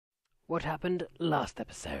what happened last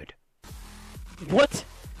episode. What?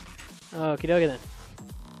 Okie dokie then.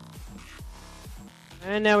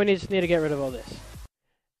 And now we just need to get rid of all this.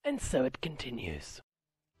 And so it continues.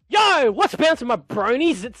 Yo! What's bouncing my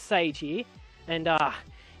bronies? It's Sage here. And,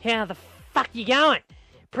 how the fuck you going?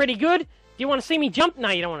 Pretty good? Do you want to see me jump? No,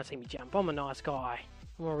 you don't want to see me jump. I'm a nice guy.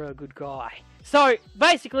 I'm a real good guy. So,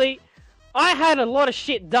 basically, I had a lot of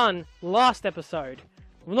shit done last episode.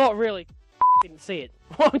 Well, not really. Didn't see it.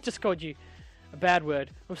 I just called you a bad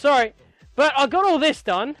word. I'm sorry. But I got all this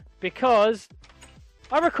done because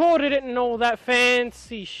I recorded it and all that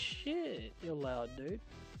fancy shit. You're loud, dude.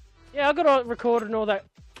 Yeah, I got it recorded and all that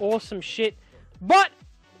awesome shit. But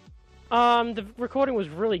the recording was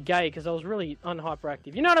really gay because I was really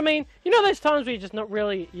unhyperactive. You know what I mean? You know those times where you're just not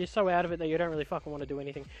really, you're so out of it that you don't really fucking want to do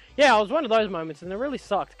anything. Yeah, I was one of those moments and it really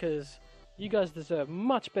sucked because you guys deserve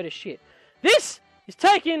much better shit. This is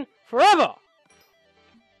taking forever.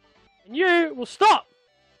 And you will stop.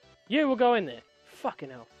 You will go in there. Fucking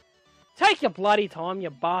hell. Take your bloody time, you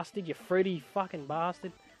bastard, you fruity fucking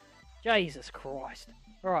bastard. Jesus Christ.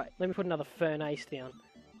 Alright, let me put another furnace down.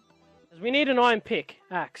 Because we need an iron pick.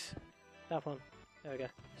 Axe. That one. There we go.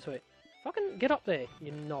 Sweet. Fucking get up there,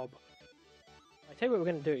 you knob. I tell you what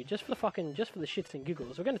we're going to do. Just for the shits and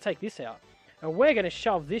giggles, we're going to take this out. And we're going to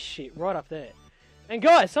shove this shit right up there. And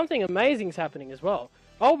guys, something amazing's happening as well.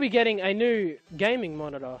 I'll be getting a new gaming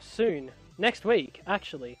monitor soon. Next week,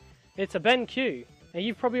 actually. It's a BenQ. And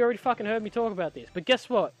you've probably already fucking heard me talk about this. But guess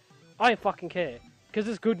what? I don't fucking care. Because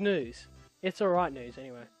it's good news. It's alright news,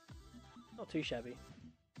 anyway. Not too shabby.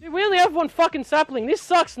 Dude, we only have one fucking sapling. This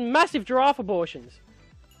sucks massive giraffe abortions.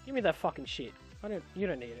 Give me that fucking shit. You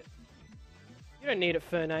don't need it. You don't need it,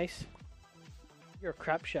 Furnace. You're a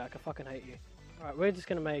crap shack. I fucking hate you. Alright, we're just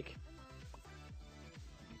gonna make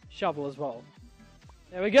shovel as well.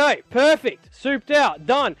 There we go. Perfect. Souped out.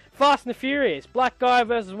 Done. Fast and the Furious. Black guy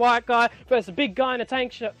versus white guy versus a big guy in a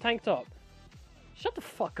tank top. Shut the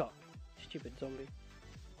fuck up, stupid zombie.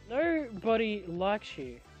 Nobody likes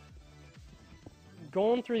you.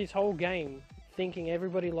 Gone through this whole game thinking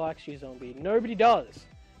everybody likes you, zombie. Nobody does.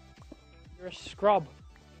 You're a scrub.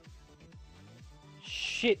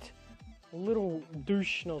 Shit. Little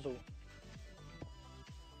douche nozzle.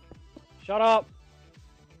 Shut up.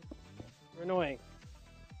 You're annoying.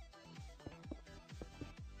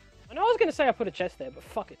 I know I was going to say I put a chest there, but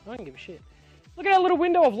fuck it. I don't give a shit. Look at our little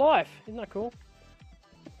window of life. Isn't that cool?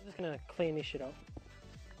 I'm just going to clean this shit up.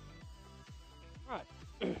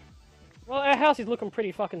 Alright. Well, our house is looking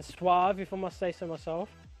pretty fucking suave, if I must say so myself.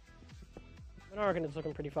 And I reckon it's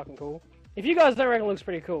looking pretty fucking cool. If you guys don't reckon it looks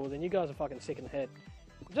pretty cool, then you guys are fucking sick in the head.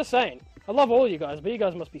 I'm just saying. I love all you guys, but you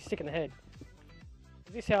guys must be sick in the head.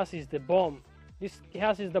 This house is the bomb. This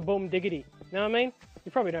house is the bomb diggity. You know what I mean?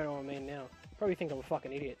 You probably don't know what I mean now. You probably think I'm a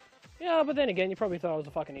fucking idiot. Yeah, but then again, you probably thought I was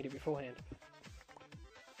a fucking idiot beforehand.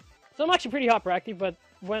 So I'm actually pretty hyperactive, but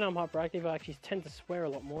when I'm hyperactive, I actually tend to swear a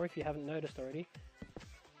lot more, if you haven't noticed already.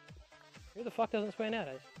 Who the fuck doesn't swear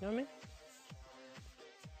nowadays? You know what I mean?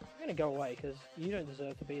 I'm gonna go away, because you don't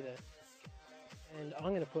deserve to be there. And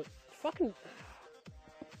I'm gonna put fucking...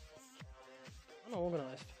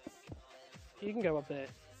 unorganized. You can go up there.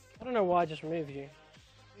 I don't know why I just removed you.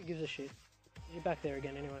 Who gives a shit? You're back there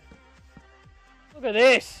again anyway. Look at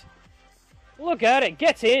this! Look at it!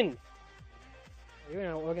 Get in!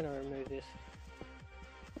 We're gonna remove this.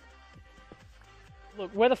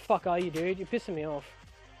 Look, where the fuck are you, dude? You're pissing me off.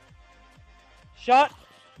 Shut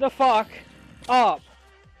the fuck up,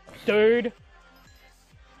 dude! Do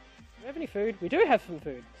we have any food? We do have some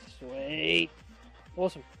food. Sweet.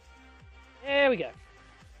 Awesome. There we go.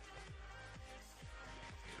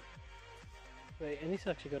 Wait, and this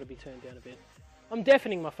actually got to be turned down a bit. I'm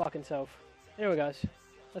deafening my fucking self. Anyway, guys,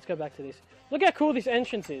 let's go back to this. Look how cool this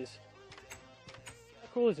entrance is. How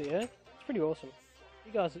cool is it, yeah? It's pretty awesome.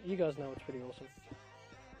 You guys know it's pretty awesome.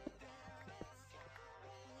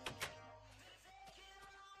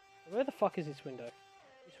 Where the fuck is this window?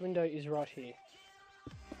 This window is right here.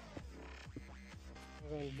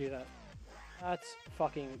 I'm going to do that. That's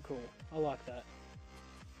fucking cool. I like that.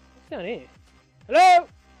 What's down here? Hello?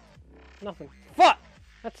 Nothing. Fuck!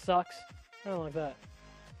 That sucks. I don't like that.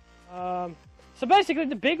 So basically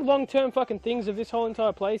the big long-term fucking things of this whole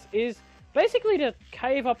entire place is basically to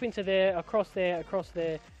cave up into there, across there,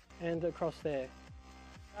 and across there.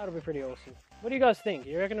 That'll be pretty awesome. What do you guys think?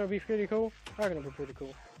 You reckon it'll be pretty cool? I reckon it'll be pretty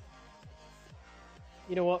cool.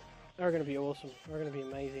 You know what? I reckon it'll be awesome. I reckon it'll be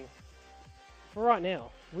amazing. For right now,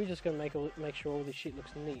 we're just gonna make sure all this shit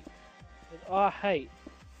looks neat. I hate...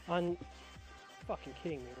 I'm fucking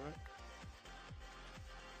kidding me, right?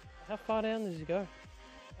 How far down does it go?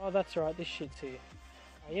 Oh, that's right, this shit's here.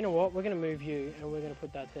 You know what? We're going to move you, and we're going to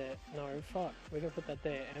put that there. No, fuck. We're going to put that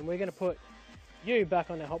there, and we're going to put you back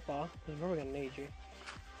on the hotbar, because we're probably going to need you.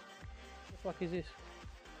 What the fuck is this?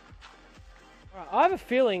 Alright, I have a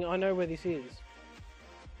feeling I know where this is.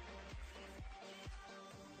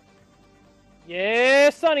 Yeah,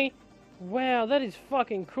 Sonny! Wow, that is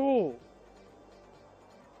fucking cool.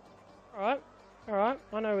 Alright, alright,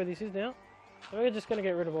 I know where this is now. So we're just gonna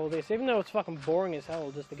get rid of all this, even though it's fucking boring as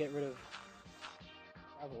hell just to get rid of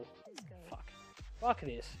gravel. Fuck. Fuck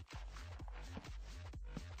this.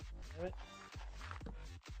 Damn it.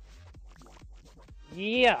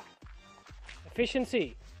 Yeah!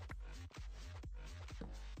 Efficiency.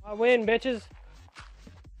 I win, bitches.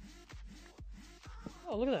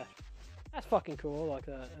 Oh, look at that. That's fucking cool. I like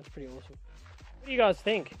that. That's pretty awesome. What do you guys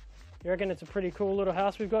think? You reckon it's a pretty cool little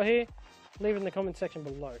house we've got here? Leave it in the comment section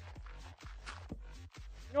below. You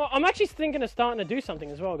know what? I'm actually thinking of starting to do something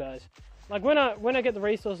as well, guys. Like when I get the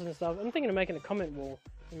resources and stuff, I'm thinking of making a comment wall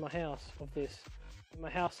in my house of this. In my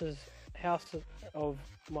house of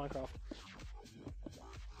Minecraft.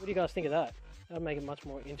 What do you guys think of that? That'll make it much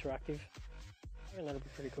more interactive. I reckon that'll be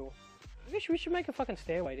pretty cool. Maybe we should make a fucking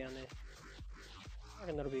stairway down there. I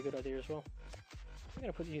reckon that'll be a good idea as well. I'm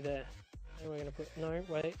gonna put you there. And we're gonna put... No,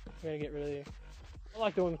 wait. We're gonna get rid of you. I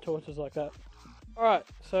like doing torches like that. Alright,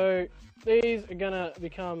 so these are gonna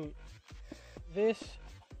become this.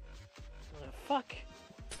 Oh, fuck.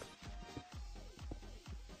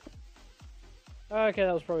 Okay,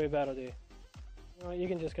 that was probably a bad idea. Alright, you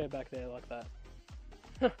can just go back there like that.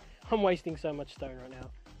 I'm wasting so much stone right now.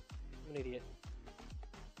 I'm an idiot.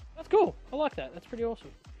 That's cool. I like that. That's pretty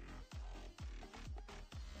awesome.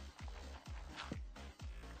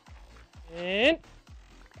 And...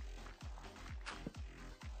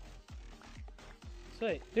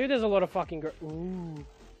 Sweet. Dude, there's a lot of fucking ooh.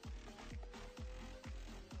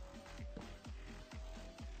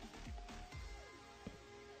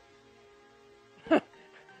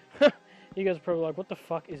 You guys are probably like, what the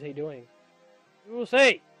fuck is he doing? We will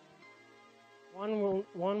see. One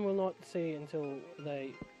will not see until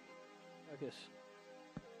they focus.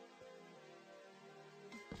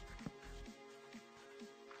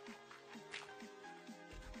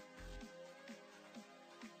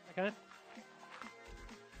 Okay.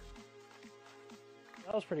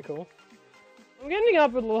 That was pretty cool. I'm ending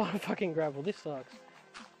up with a lot of fucking gravel. This sucks.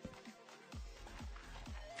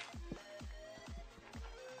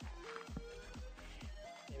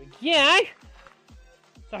 There we go.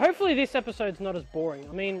 So hopefully this episode's not as boring.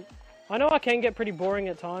 I mean, I know I can get pretty boring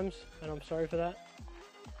at times, and I'm sorry for that.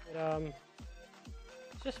 But,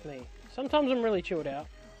 it's just me. Sometimes I'm really chilled out.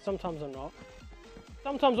 Sometimes I'm not.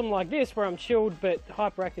 Sometimes I'm like this, where I'm chilled but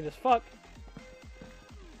hyperactive as fuck.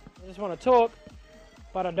 I just want to talk,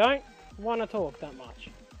 but I don't want to talk that much.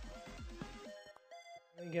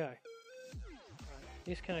 There we go. Right,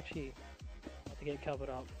 this can actually have to get covered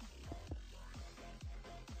up.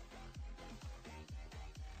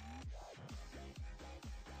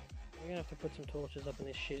 We're gonna have to put some torches up in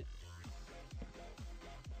this shit.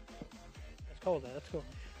 That's cold though, that's cool.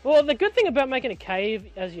 Well, the good thing about making a cave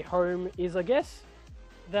as your home is, I guess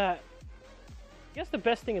the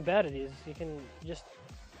best thing about it is you can just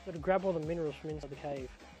sort of grab all the minerals from inside the cave.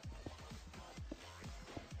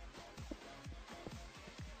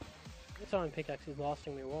 This iron pickaxe is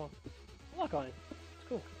lasting me a while. I like iron. It's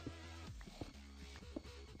cool.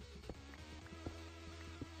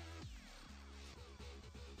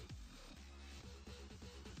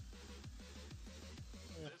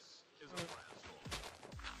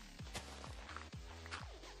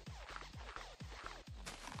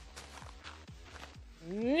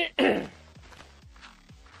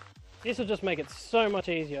 This will just make it so much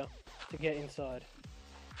easier to get inside.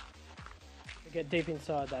 To get deep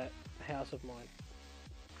inside that house of mine.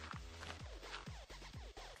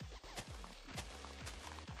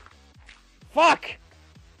 Fuck!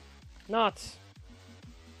 Nuts!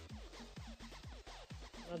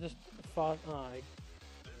 I just fuck. Oh, I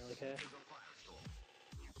don't really care.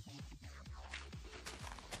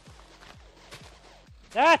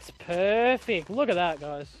 That's perfect! Look at that,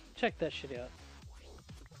 guys. Check that shit out.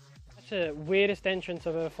 That's the weirdest entrance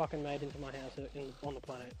I've ever fucking made into my house on the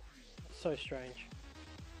planet. That's so strange.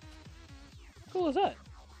 How cool is that?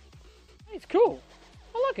 Hey, it's cool.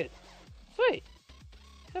 I like it. Sweet.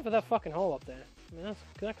 Except for that fucking hole up there. I mean,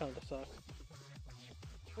 that kind of sucks.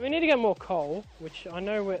 We need to get more coal, which I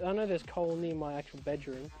know there's coal near my actual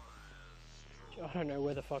bedroom. I don't know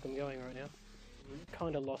where the fuck I'm going right now. I'm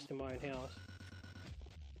kind of lost in my own house.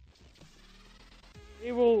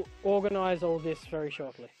 We will organise all this very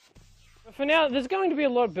shortly. But for now, there's going to be a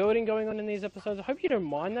lot of building going on in these episodes. I hope you don't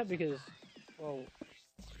mind that because, well,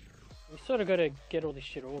 sort of got to get all this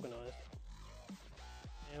shit organized.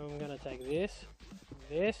 And I'm gonna take this,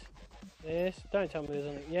 this, this. Don't tell me there's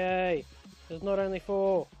only... Yay! There's not only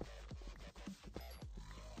 4.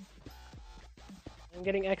 I'm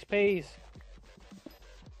getting XPs.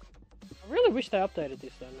 I really wish they updated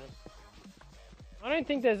this though, man. I don't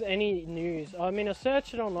think there's any news. I mean, I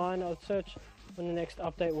searched it online. I'll search when the next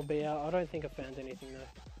update will be out. I don't think I found anything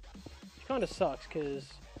though. Which kind of sucks because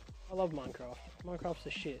I love Minecraft. Minecraft's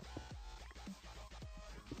the shit.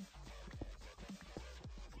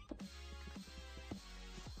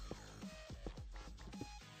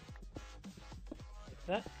 Like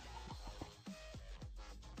that.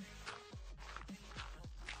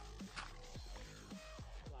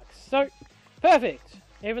 Like so. Perfect!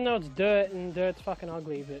 Even though it's dirt and dirt's fucking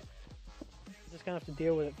ugly, but I'm just gonna have to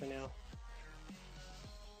deal with it for now.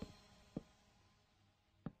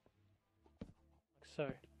 Like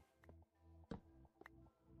so.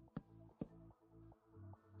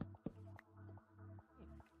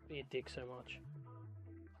 Be a dick so much.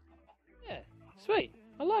 Yeah, sweet.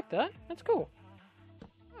 I like that. That's cool.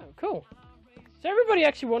 Oh, cool. So everybody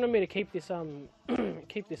actually wanted me to keep this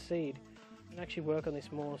keep this seed and actually work on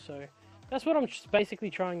this more, so that's what I'm basically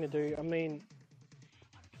trying to do. I mean,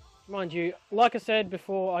 mind you, like I said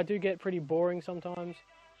before, I do get pretty boring sometimes.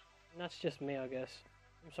 And that's just me, I guess.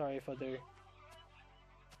 I'm sorry if I do.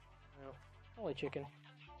 Well, holy chicken.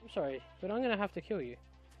 I'm sorry, but I'm going to have to kill you.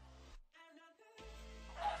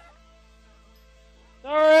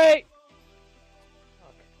 Sorry!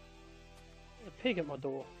 Fuck. There's a pig at my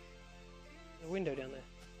door. There's a window down there.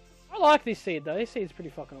 I like this seed though. This seed's pretty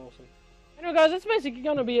fucking awesome. Anyway guys, that's basically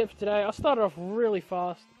going to be it for today. I started off really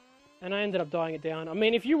fast, and I ended up dying it down. I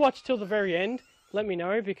mean, if you watch till the very end, let me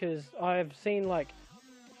know, because I've seen, like,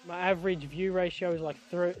 my average view ratio is like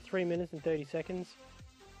 3 minutes and 30 seconds.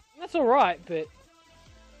 And that's alright, but,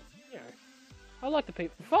 you know, I like the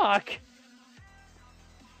people. Fuck!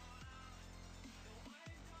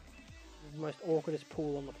 The most awkwardest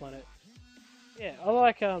pool on the planet. Yeah, I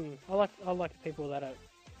like the people that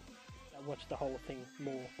watch the whole thing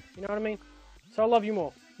more. You know what I mean? So I love you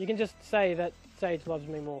more. You can just say that Sage loves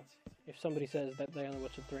me more if somebody says that they only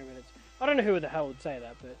watch it 3 minutes. I don't know who the hell would say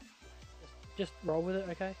that, but just roll with it,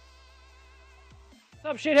 okay? What's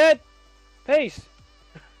up, shithead? Peace!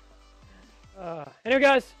 Anyway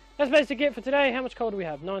guys, that's basically it for today. How much coal do we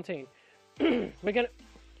have? 19. We're gonna...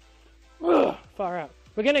 far out.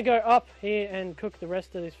 We're gonna go up here and cook the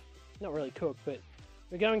rest of this... Not really cook, but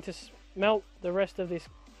we're going to smelt the rest of this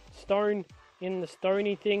stone in the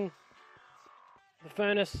stony thing, the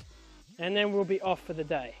furnace, and then we'll be off for the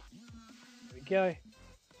day. There we go.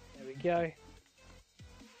 There we go.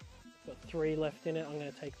 Got 3 left in it. I'm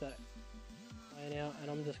going to take that iron out,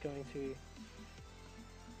 and I'm just going to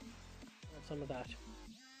add some of that.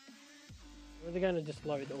 We're going to just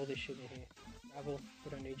load all this shit in here. Gravel,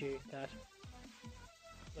 we don't need you. That.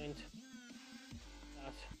 Flint.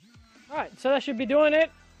 That. Alright, so that should be doing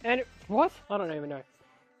it. And what? I don't even know.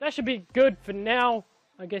 That should be good for now,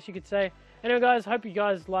 I guess you could say. Anyway guys, hope you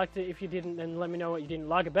guys liked it. If you didn't, then let me know what you didn't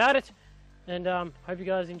like about it. And hope you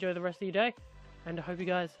guys enjoy the rest of your day. And I hope you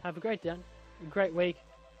guys have a great day, a great week,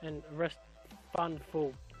 and a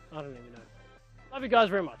fun-full, I don't even know. Love you guys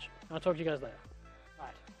very much. I'll talk to you guys later.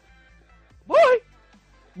 Alright. Bye!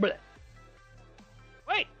 Bleh.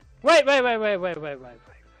 Wait! Wait. What am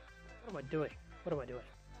I doing? What am I doing?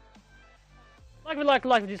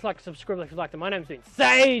 Like, dislike, subscribe if you liked it. My name's been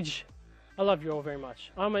Sage! I love you all very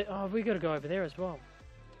much. Oh, we gotta go over there as well.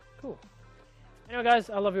 Cool. Anyway, guys,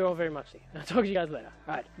 I love you all very much. I'll talk to you guys later.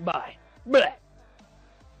 Alright, bye. Bleh.